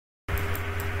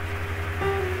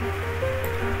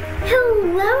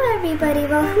Hello everybody,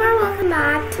 welcome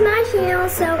back to my channel.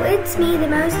 So it's me, the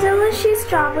most delicious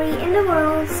strawberry in the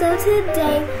world. So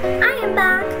today I am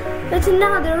back with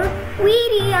another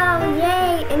video,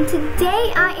 yay! And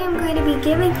today I am going to be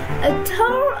giving a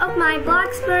tour of my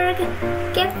Bloxburg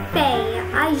cafe.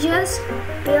 I just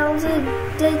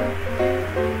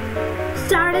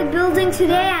started building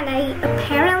today and I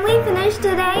apparently finished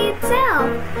today itself.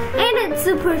 And it's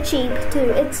super cheap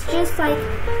too. It's just like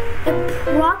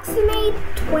approximate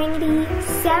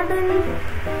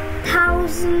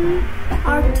 27,000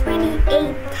 or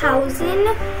 28,000,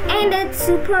 and it's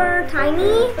super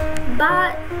tiny,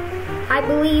 but I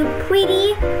believe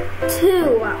pretty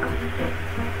too.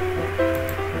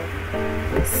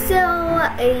 So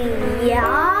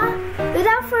yeah,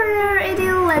 without further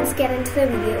ado, let's get into the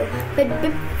video.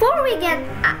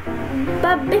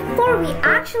 But before we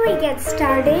actually get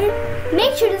started,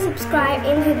 make sure to subscribe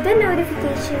and hit the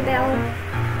notification bell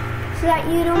so that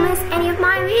you don't miss any of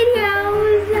my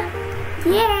videos.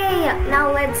 Yay! Now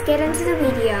let's get into the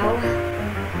video.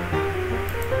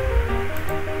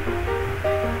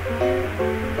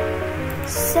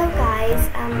 So guys,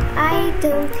 I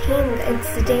don't think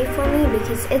it's the day for me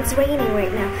because it's raining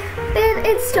right now, but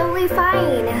it's totally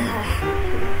fine.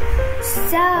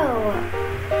 So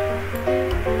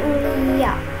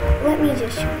yeah, let me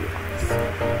just show you guys.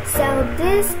 So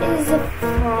this is the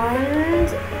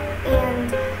front,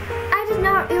 and I did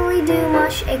not really do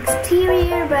much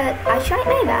exterior, but I tried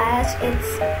my best.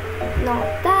 It's not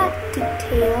that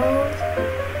detailed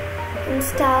and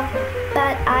stuff,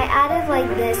 but I added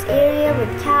like this area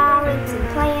with carrots and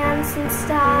plants and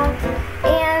stuff,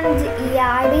 and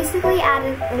yeah, I basically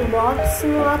added lots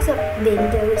and lots of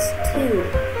windows too.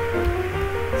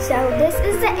 So this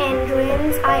is the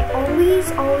entrance. I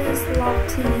always love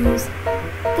to use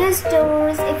these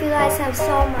doors. If you guys have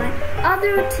saw my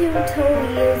other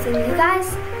tutorials, and you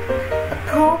guys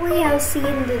probably have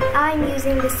seen that I'm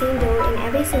using the same door in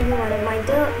every single one of my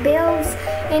builds,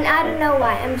 and I don't know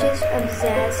why, I'm just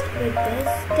obsessed with this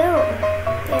door.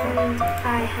 And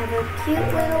I have a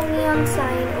cute little neon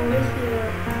sign over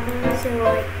here, so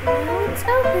right now it's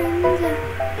opened.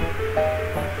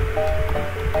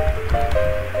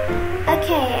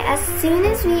 Okay, as soon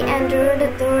as we entered,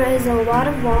 there is a lot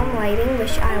of warm lighting,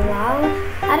 which I love.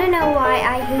 I don't know why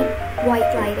I hate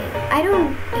white lighting. I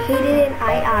don't hate it in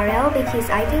IRL because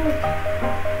I think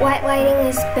white lighting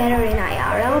is better in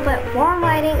IRL, but warm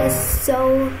lighting is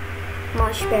so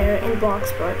much better in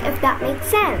Bloxburg, if that makes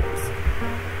sense.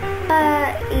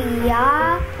 But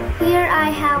yeah, here I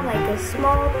have like a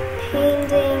small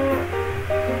painting,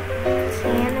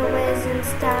 canvas and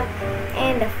stuff,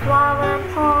 and a flower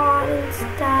pot and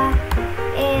stuff,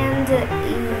 and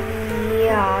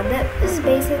yeah, that is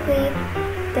basically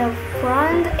the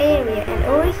front area. And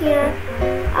over here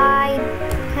I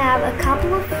have a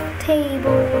couple of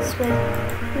tables with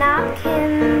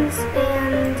napkins,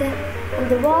 and on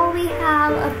the wall we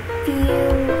have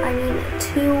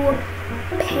two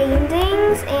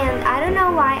paintings, and I don't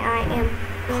know why I am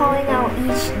calling out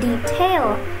each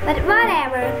detail, but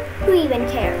whatever, who even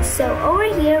cares. So over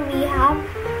here we have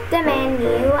the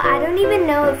menu. I don't even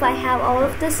know if I have all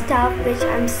of the stuff which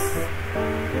I'm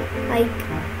like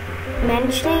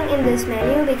mentioning in this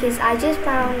menu because I just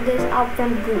found this out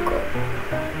from Google.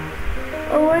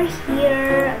 Over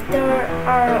here there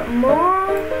are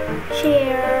more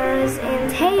chairs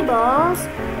and tables,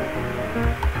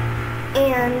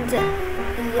 and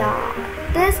yeah,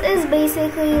 this is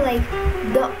basically like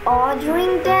the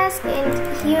ordering desk, and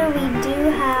here we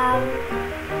do have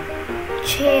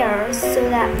chairs so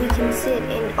that we can sit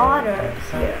and order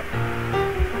here.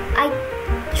 I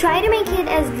try to make it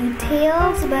as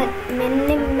detailed but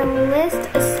minimalist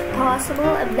as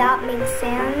possible, if that makes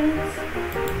sense.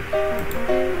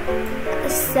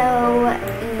 So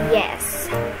yes,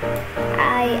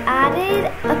 I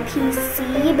added a PC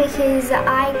because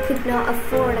I could not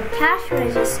afford a cash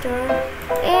register,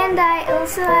 and I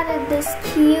also added this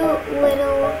cute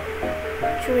little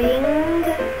drink,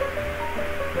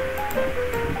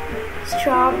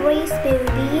 strawberry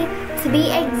smoothie to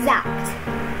be exact.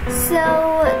 So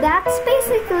that's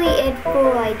basically it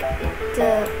for like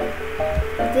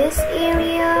this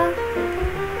area.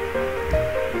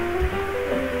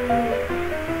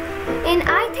 And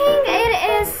I think it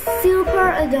is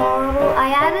super adorable. I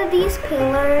added these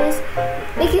pillars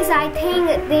because I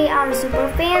think they are super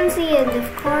fancy, and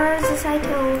of course, as I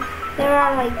told, there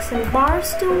are like some bar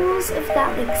stools, if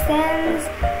that makes sense.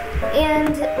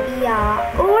 And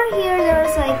yeah, over here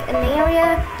there's like an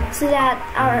area so that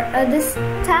the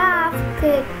staff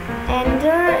could enter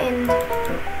and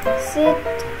sit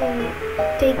and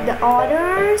take the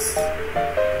orders,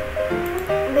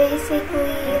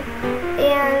 basically.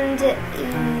 And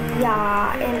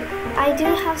yeah, and I do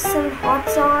have some hot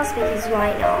sauce because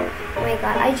why not? Oh my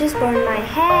god, I just burned my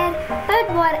head, but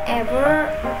whatever.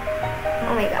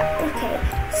 Oh my god, okay.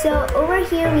 So over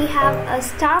here we have a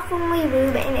staff-only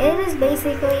room, and it is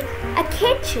basically a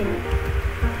kitchen.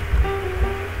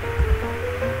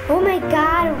 Oh my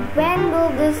god, when will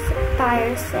this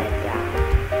fire set? Yeah,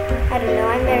 I don't know,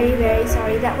 I'm very, very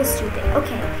sorry, that was stupid.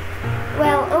 Okay,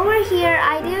 well, over here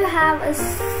I do have a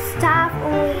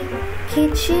staff-only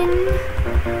kitchen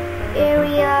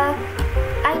area.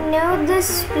 I know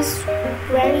this is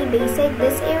very basic,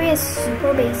 this area is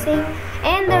super basic,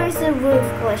 and there's a roof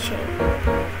glitching,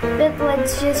 but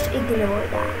let's just ignore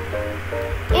that.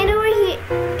 And over here,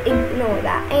 ignore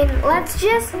that, and let's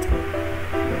just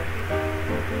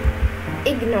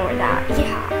ignore that.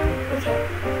 Yeah, okay.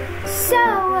 So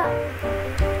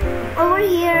over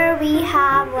here we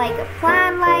have like a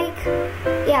plant, like,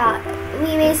 yeah,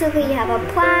 we basically have a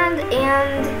plant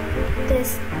and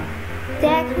this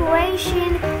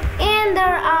decoration, and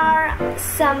there are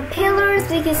some pillars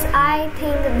because I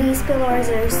think these pillars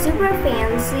are super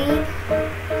fancy.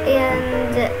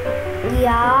 And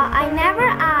yeah, I never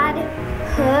add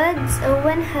hoods,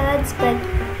 oven hoods, but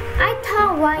I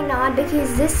thought why not,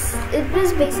 because it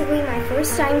was basically my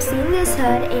first time seeing this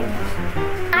hood, and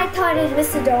I thought it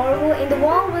was adorable, and the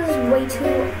wall was way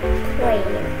too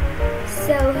plain.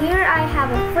 So here I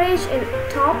have a fridge, and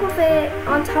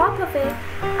on top of it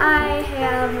I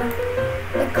have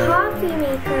a coffee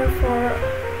maker for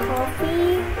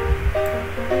coffee,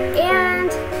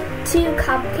 and 2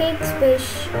 cupcakes which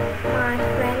my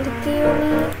friend gave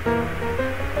me.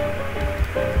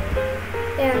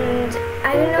 And I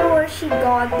don't know where she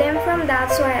got them from,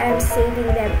 that's why I'm saving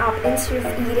them up instead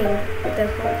of eating the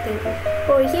whole thing.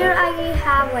 Over here I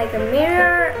have like a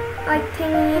mirror like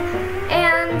thingy,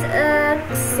 and a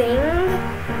sink,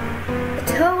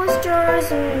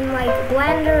 toasters, and like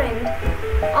blender and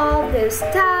all this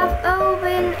stuff,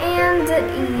 oven, and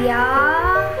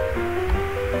yeah.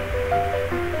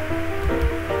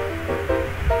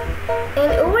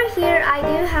 And over here I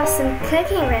do have some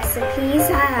cooking recipes.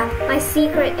 I have my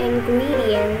secret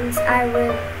ingredients. I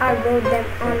wrote them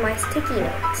on my sticky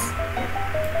notes.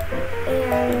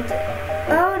 And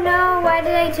oh no, why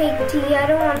did I take tea? I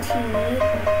don't want tea.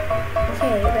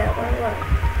 Okay, that one.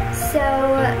 So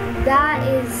that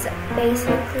is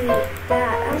basically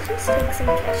that. I'll just take some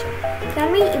ketchup.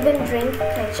 Can we even drink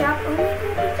ketchup? Oh my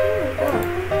god, we can. Oh,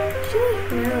 actually,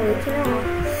 no, we cannot.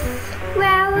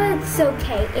 Well, it's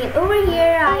okay. And over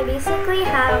here, I basically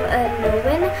have an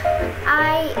oven.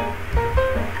 I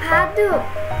had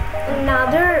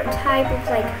another type of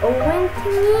like oven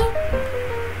thingy,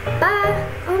 but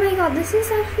oh my god, this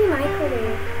is actually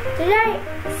microwave. Did I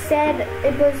said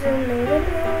it was an oven earlier?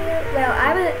 Well,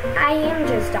 I am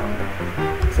just dumb.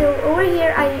 So over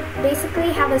here, I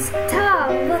basically have a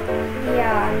stove.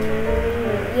 Yeah.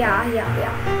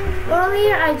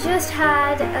 Earlier I just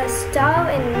had a stove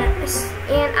and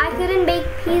I couldn't bake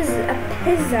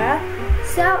pizza,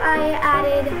 so I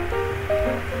added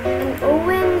an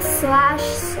oven /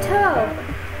 stove,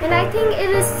 and I think it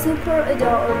is super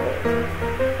adorable.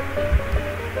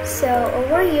 So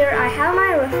over here I have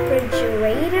my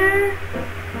refrigerator.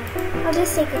 I'll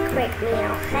just take a quick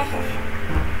meal.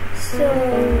 So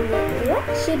what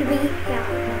should we have?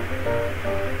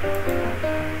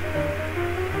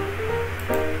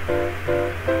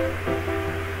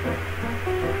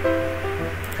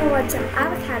 Some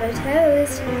avocado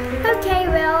toast. Okay,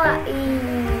 well,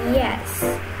 yes.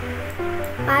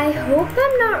 I hope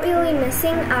I'm not really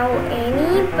missing out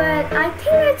any, but I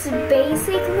think it's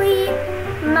basically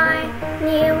my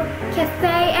new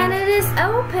cafe, and it is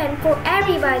open for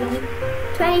everybody.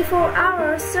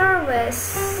 24-hour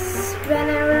service.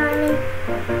 Whenever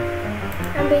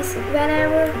I'm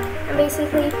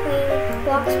basically playing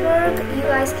bloxburg, you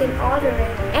guys can order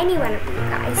it. Any one of you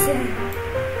guys. Oh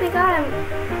my god, I'm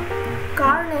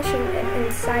garnishing it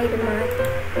inside my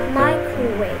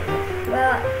microwave.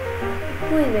 Well,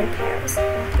 who even cares?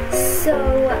 So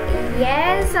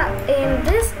yes, and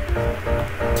this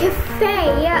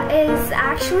cafe is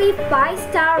actually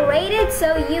 5-star rated,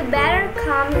 so you better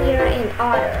come here and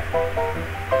order.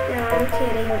 No, I'm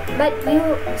kidding, but you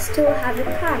still have to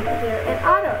come here and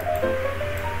order.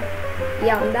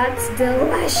 Yum, that's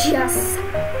delicious.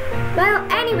 Well,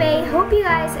 anyway, hope you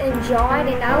guys enjoyed,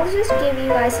 and I'll just give you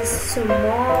guys a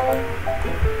small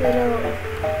little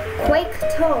quick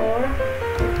tour.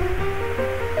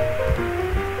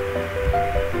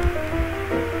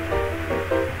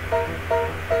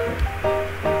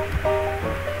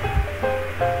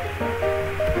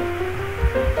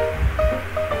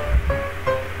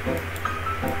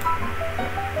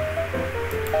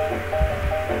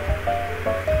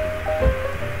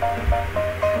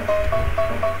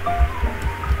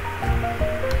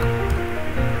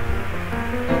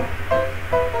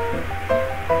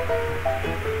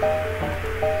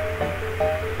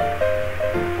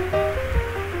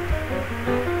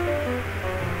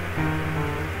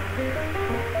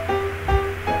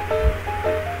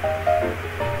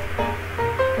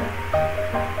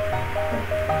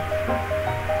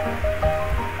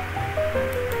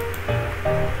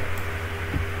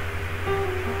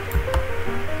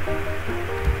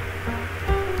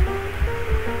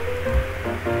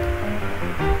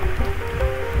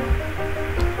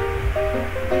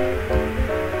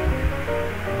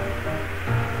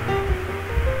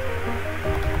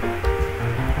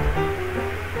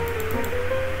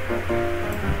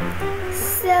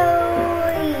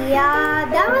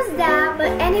 was that.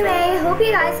 But anyway, hope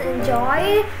you guys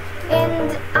enjoyed.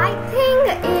 And I think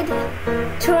it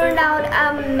turned out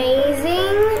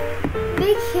amazing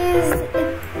because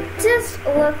it just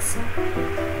looks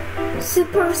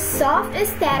super soft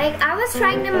aesthetic. I was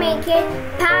trying to make it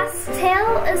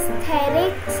pastel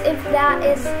aesthetics, if that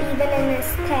is even an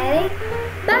aesthetic.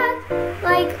 But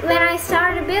like when I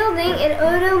started building, it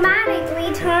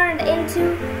automatically turned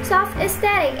into soft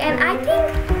aesthetic, and I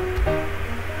think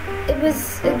it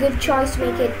was a good choice to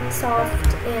make it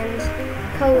soft and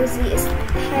cozy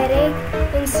aesthetic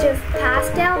instead of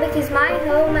pastel, because my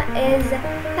home is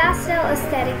pastel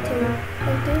aesthetic too.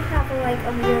 I do have like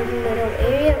a weird little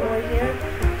area over here.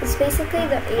 It's basically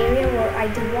the area where I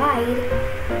divide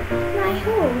my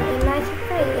home and my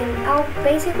cafe, and I'll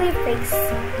basically fix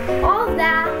all of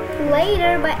that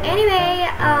later. But anyway,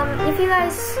 if you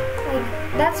guys like,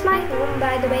 that's my home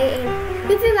by the way,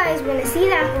 and if you guys want to see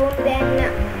that home, then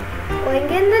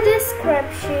link in the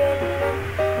description.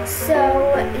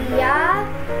 So yeah,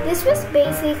 this was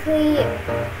basically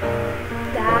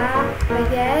that, I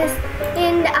guess,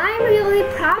 and I'm really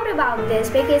proud about this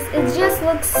because it just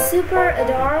looks super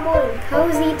adorable and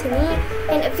cozy to me.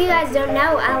 And if you guys don't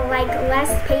know, I like less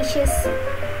spacious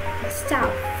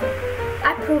stuff.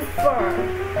 I prefer.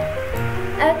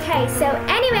 Okay, so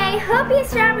anyway, hope you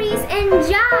strawberries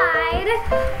enjoyed.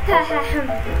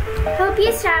 Hope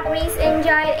you strawberries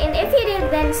enjoyed, and if you did,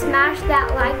 then smash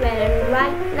that like button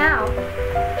right now.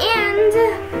 And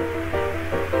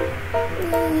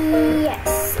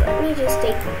yes, let me just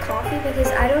take a coffee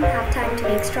because I don't have time to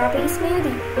make strawberry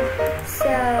smoothie. So